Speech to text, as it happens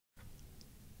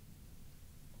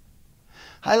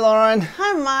Hi, Lauren.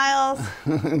 Hi, Miles.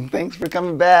 Thanks for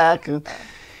coming back.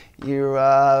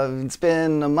 It's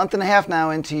been a month and a half now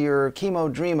into your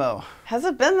Chemo-Dreamo. Has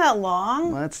it been that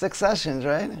long? Well, it's 6 sessions,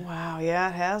 right? Wow, yeah,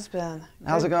 it has been.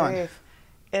 How's it going? Grief.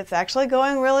 It's actually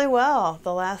going really well.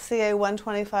 The last CA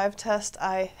 125 test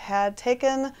I had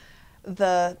taken,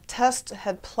 the test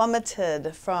had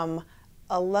plummeted from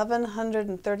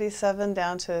 1,137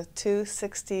 down to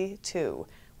 262,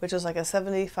 which was like a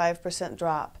 75%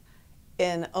 drop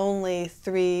in only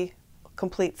 3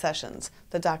 complete sessions.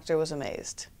 The doctor was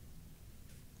amazed.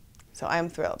 So I am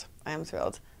thrilled. I am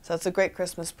thrilled. So it's a great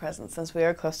Christmas present since we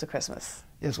are close to Christmas.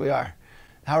 Yes, we are.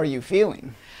 How are you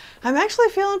feeling? I'm actually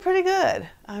feeling pretty good.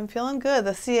 I'm feeling good.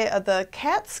 The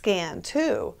CAT scan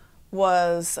too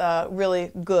was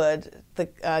really good. The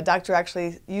doctor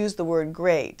actually used the word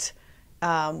great,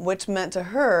 which meant to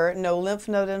her no lymph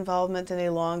node involvement any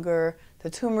longer.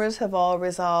 The tumors have all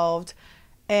resolved.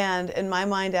 And in my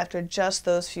mind, after just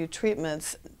those few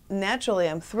treatments, naturally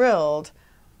I'm thrilled,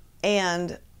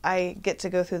 and I get to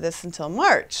go through this until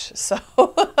March. So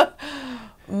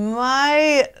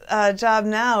my job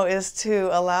now is to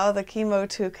allow the chemo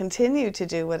to continue to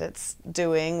do what it's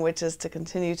doing, which is to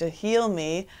continue to heal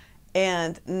me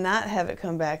and not have it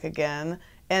come back again,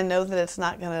 and know that it's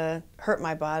not going to hurt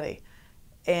my body.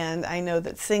 And I know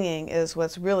that singing is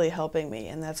what's really helping me,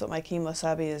 and that's what my chemo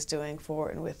sabi is doing for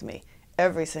and with me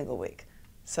every single week.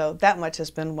 So that much has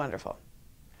been wonderful.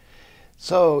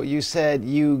 So you said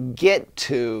you get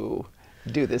to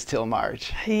do this till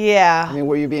March. Yeah. I mean,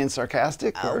 were you being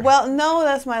sarcastic? Well, no,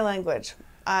 that's my language.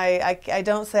 I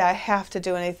don't say I have to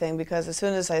do anything, because as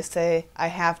soon as I say I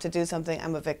have to do something,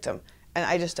 I'm a victim. And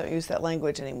I just don't use that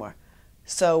language anymore.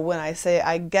 So when I say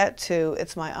I get to,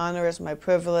 it's my honor, it's my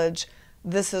privilege.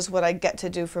 This is what I get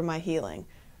to do for my healing.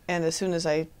 And as soon as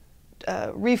I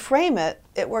reframe it,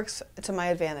 it works to my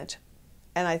advantage.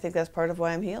 And I think that's part of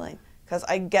why I'm healing, because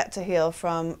I get to heal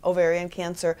from ovarian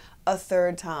cancer a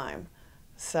 3rd time.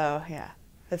 So yeah,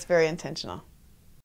 it's very intentional.